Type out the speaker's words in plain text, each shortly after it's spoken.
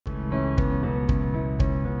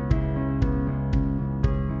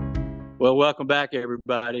Well, welcome back,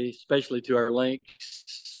 everybody, especially to our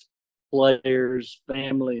links, players,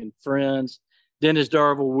 family, and friends. Dennis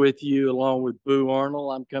Darville with you, along with Boo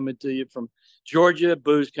Arnold. I'm coming to you from Georgia.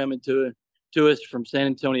 Boo's coming to us from San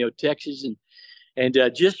Antonio, Texas. And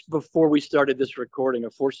just before we started this recording,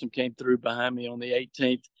 a foursome came through behind me on the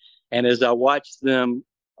 18th. And as I watched them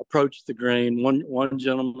approach the green, one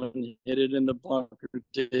gentleman hit it in the bunker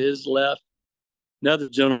to his left. Another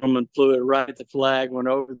gentleman flew it right at the flag, went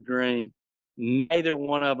over the green. Neither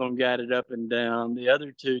one of them got it up and down. The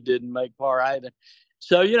other two didn't make par either.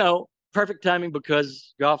 So, perfect timing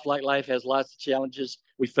because golf, like life, has lots of challenges.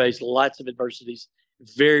 We face lots of adversities,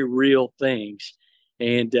 very real things.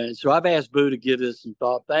 And so I've asked Boo to give this some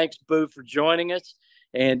thought. Thanks, Boo, for joining us.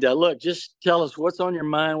 And look, just tell us what's on your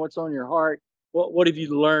mind, what's on your heart. What have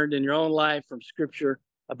you learned in your own life from Scripture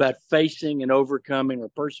about facing and overcoming or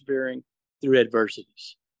persevering through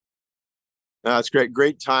adversities? It's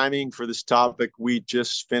great timing for this topic. We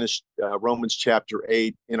just finished Romans chapter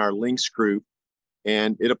 8 in our links group,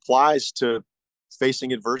 and it applies to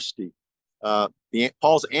facing adversity.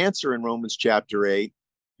 Paul's answer in Romans chapter 8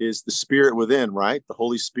 is the Spirit within, right? The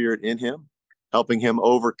Holy Spirit in him, helping him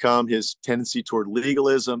overcome his tendency toward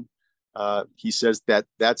legalism. He says that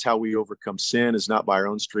that's how we overcome sin, is not by our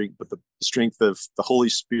own strength, but the strength of the Holy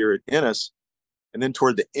Spirit in us. And then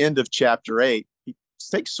toward the end of chapter 8, he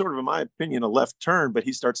takes sort of, in my opinion, a left turn, but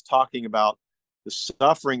he starts talking about the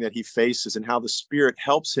suffering that he faces and how the Spirit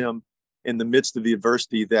helps him in the midst of the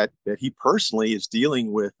adversity that he personally is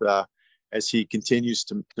dealing with as he continues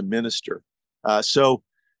to minister. So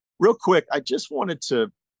real quick, I just wanted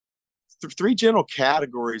to, three general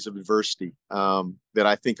categories of adversity that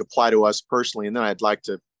I think apply to us personally, and then I'd like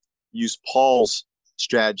to use Paul's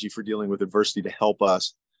strategy for dealing with adversity to help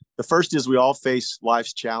us. The first is we all face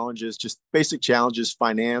life's challenges, just basic challenges,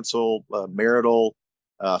 financial, marital,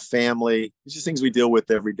 family. These are things we deal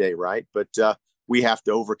with every day, right? But we have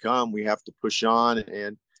to overcome, we have to push on,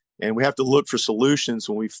 and we have to look for solutions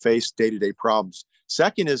when we face day-to-day problems.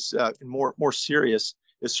 Second is more serious,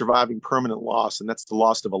 is surviving permanent loss, and that's the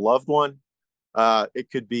loss of a loved one.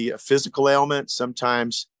 It could be a physical ailment.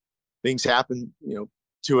 Sometimes things happen,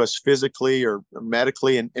 to us physically or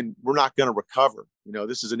medically, and we're not going to recover.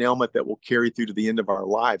 This is an ailment that will carry through to the end of our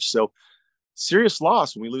lives. So serious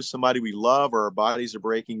loss when we lose somebody we love or our bodies are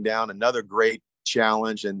breaking down, another great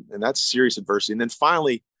challenge, and that's serious adversity. And then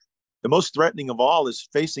finally, the most threatening of all is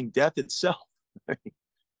facing death itself.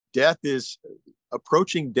 Death is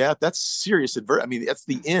approaching death. That's serious adversity. I mean, that's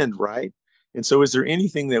the end, right? And so is there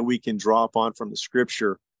anything that we can draw upon from the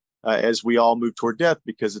Scripture as we all move toward death,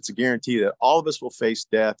 because it's a guarantee that all of us will face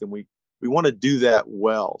death, and we want to do that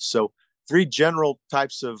well. So three general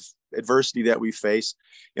types of adversity that we face.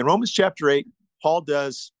 In Romans chapter 8, Paul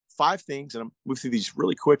does 5 things, and I'm moving through these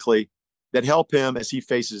really quickly, that help him as he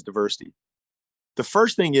faces diversity. The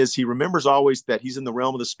first thing is he remembers always that he's in the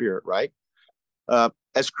realm of the Spirit, right?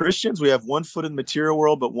 As Christians, we have one foot in the material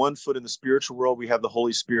world, but one foot in the spiritual world. We have the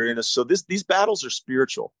Holy Spirit in us. So these battles are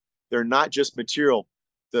spiritual. They're not just material.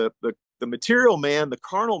 The material man, the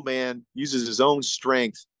carnal man, uses his own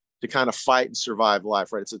strength to kind of fight and survive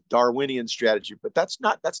life, right? It's a Darwinian strategy, but that's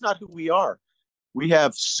not who we are. We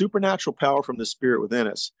have supernatural power from the Spirit within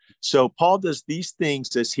us. So Paul does these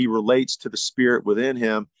things as he relates to the Spirit within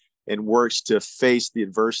him and works to face the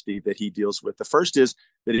adversity that he deals with. The first is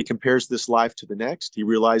that he compares this life to the next. He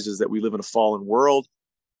realizes that we live in a fallen world,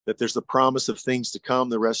 that there's the promise of things to come,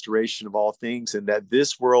 the restoration of all things, and that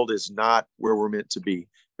this world is not where we're meant to be,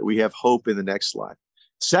 that we have hope in the next life.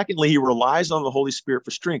 Secondly, he relies on the Holy Spirit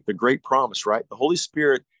for strength, the great promise, right? The Holy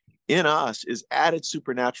Spirit in us is added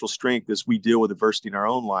supernatural strength as we deal with adversity in our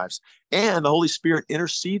own lives. And the Holy Spirit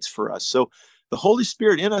intercedes for us. So the Holy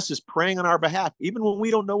Spirit in us is praying on our behalf, even when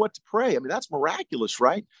we don't know what to pray. I mean, that's miraculous,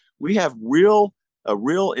 right? We have a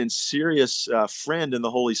real and serious friend in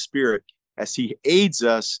the Holy Spirit as he aids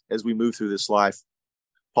us as we move through this life.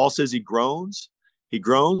 Paul says he groans. He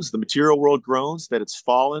groans, the material world groans, that it's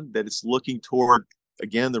fallen, that it's looking toward,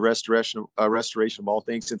 again, the restoration of all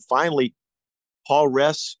things. And finally, Paul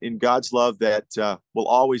rests in God's love that will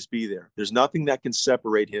always be there. There's nothing that can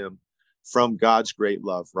separate him from God's great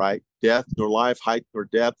love, right? Death nor life, height nor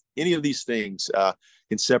depth, any of these things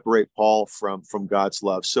can separate Paul from God's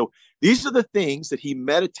love. So these are the things that he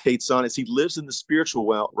meditates on as he lives in the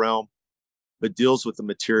spiritual realm, but deals with the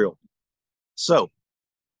material. So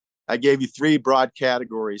I gave you 3 broad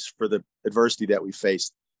categories for the adversity that we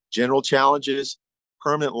face: general challenges,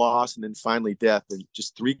 permanent loss, and then finally death. And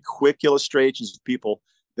just 3 quick illustrations of people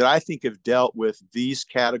that I think have dealt with these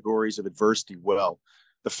categories of adversity well.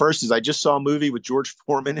 The first is, I just saw a movie with George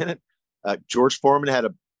Foreman in it. George Foreman had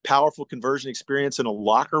a powerful conversion experience in a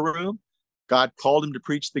locker room. God called him to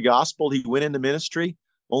preach the gospel. He went into ministry,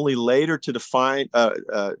 only later to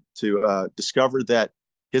discover that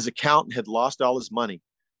his accountant had lost all his money.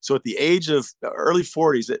 So at the age of early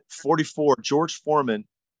 40s, at 44, George Foreman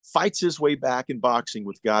fights his way back in boxing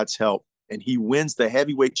with God's help, and he wins the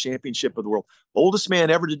heavyweight championship of the world. Oldest man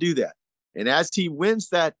ever to do that. And as he wins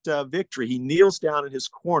that victory, he kneels down in his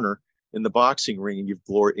corner in the boxing ring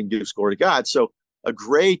and gives glory to God. So a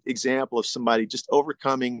great example of somebody just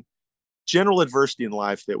overcoming general adversity in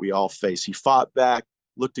life that we all face. He fought back,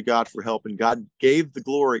 looked to God for help, and God gave the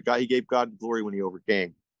glory. He gave God the glory when he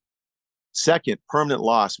overcame. Second, permanent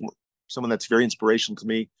loss. Someone that's very inspirational to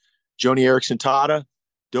me. Joni Eareckson Tada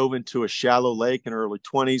dove into a shallow lake in her early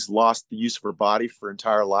 20s, lost the use of her body for her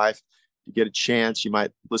entire life. If you get a chance, you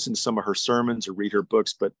might listen to some of her sermons or read her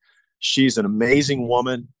books, but she's an amazing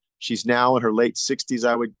woman. She's now in her late 60s,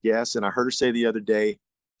 I would guess. And I heard her say the other day,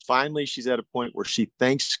 finally, she's at a point where she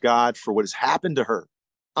thanks God for what has happened to her.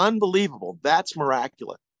 Unbelievable. That's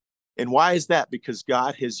miraculous. And why is that? Because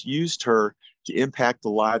God has used her to impact the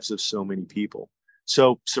lives of so many people.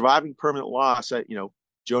 So surviving permanent loss, Joni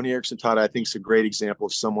Eareckson Tada, I think, is a great example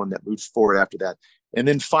of someone that moved forward after that. And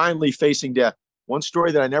then finally, facing death. One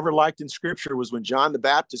story that I never liked in scripture was when John the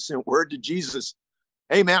Baptist sent word to Jesus,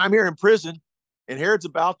 hey, man, I'm here in prison, and Herod's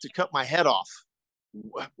about to cut my head off.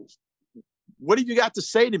 What have you got to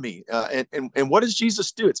say to me? And what does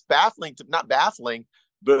Jesus do? It's baffling, not baffling,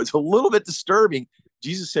 but it's a little bit disturbing.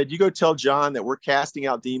 Jesus said, you go tell John that we're casting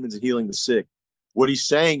out demons and healing the sick. What he's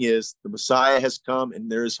saying is the Messiah has come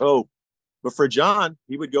and there is hope. But for John,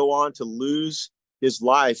 he would go on to lose his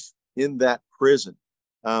life in that prison.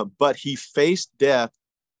 But he faced death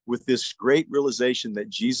with this great realization that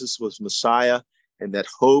Jesus was Messiah and that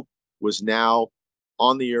hope was now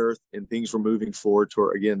on the earth and things were moving forward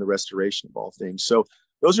toward, again, the restoration of all things. So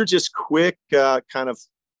those are just quick kind of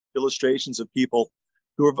illustrations of people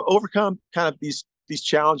who have overcome kind of these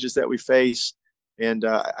challenges that we face. And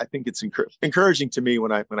I think it's encouraging to me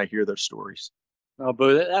when I hear their stories. Oh,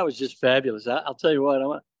 but that was just fabulous. I'll tell you what,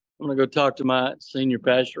 I'm going to go talk to my senior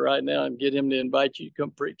pastor right now and get him to invite you to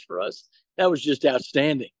come preach for us. That was just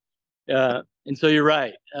outstanding. And so you're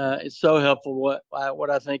right. It's so helpful. What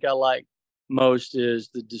I think I like most is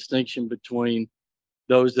the distinction between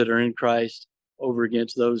those that are in Christ over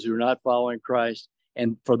against those who are not following Christ.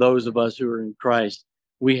 And for those of us who are in Christ,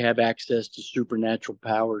 we have access to supernatural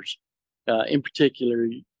powers. In particular,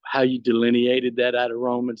 how you delineated that out of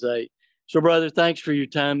Romans 8. So, brother, thanks for your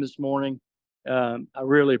time this morning. I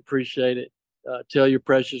really appreciate it. Tell your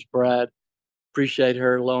precious bride, appreciate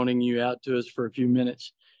her loaning you out to us for a few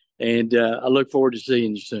minutes. And I look forward to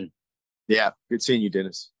seeing you soon. Yeah, good seeing you,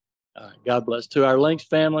 Dennis. God bless. To our Links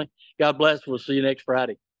family, God bless. We'll see you next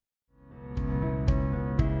Friday.